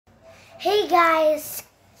Hey guys,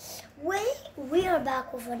 we are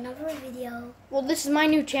back with another video. Well, this is my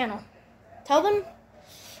new channel. Tell them.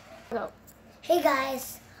 Go. Hey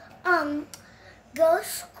guys, go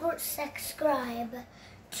subscribe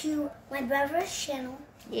to my brother's channel.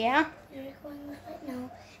 Yeah. You're recording this right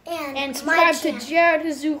now. And subscribe to Jared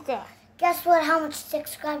Hazuka. Guess what? How much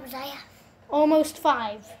subscribers I have? Almost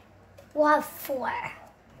 5. We'll have 4.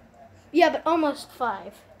 Yeah, but almost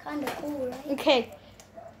 5. Kind of cool, right? Okay.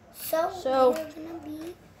 So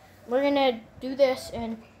we're gonna do this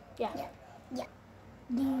and yeah.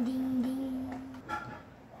 Ding ding ding.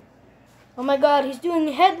 Oh my God, he's doing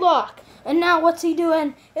the headlock. And now what's he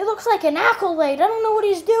doing? It looks like an accolade. I don't know what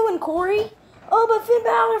he's doing, Corey. Oh, but Finn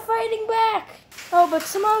Balor fighting back. Oh, but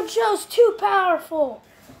Samoa Joe's too powerful.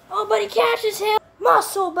 Oh, but he catches him.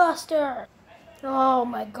 Muscle Buster. Oh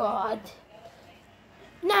my God.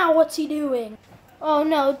 Now what's he doing? Oh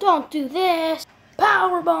no, don't do this.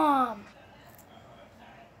 Power bomb.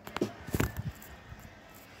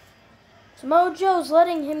 Samoa Joe's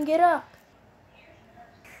letting him get up.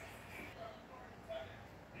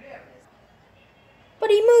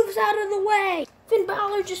 But he moves out of the way. Finn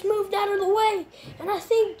Balor just moved out of the way. And I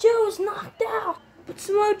think Joe's knocked out. But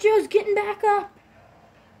Samoa Joe's getting back up.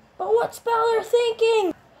 But what's Balor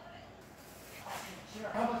thinking?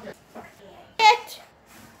 It.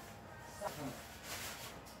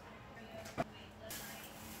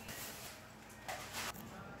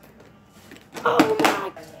 Oh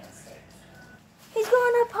my. He's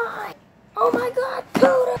going up high. Oh my God. 2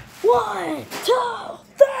 to 1, 2,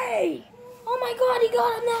 3. Oh my God, he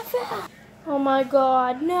got him that fast. Oh my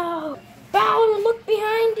God, no. Balor, look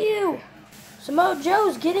behind you. Samoa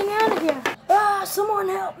Joe's getting out of here. Ah, someone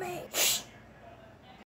help me.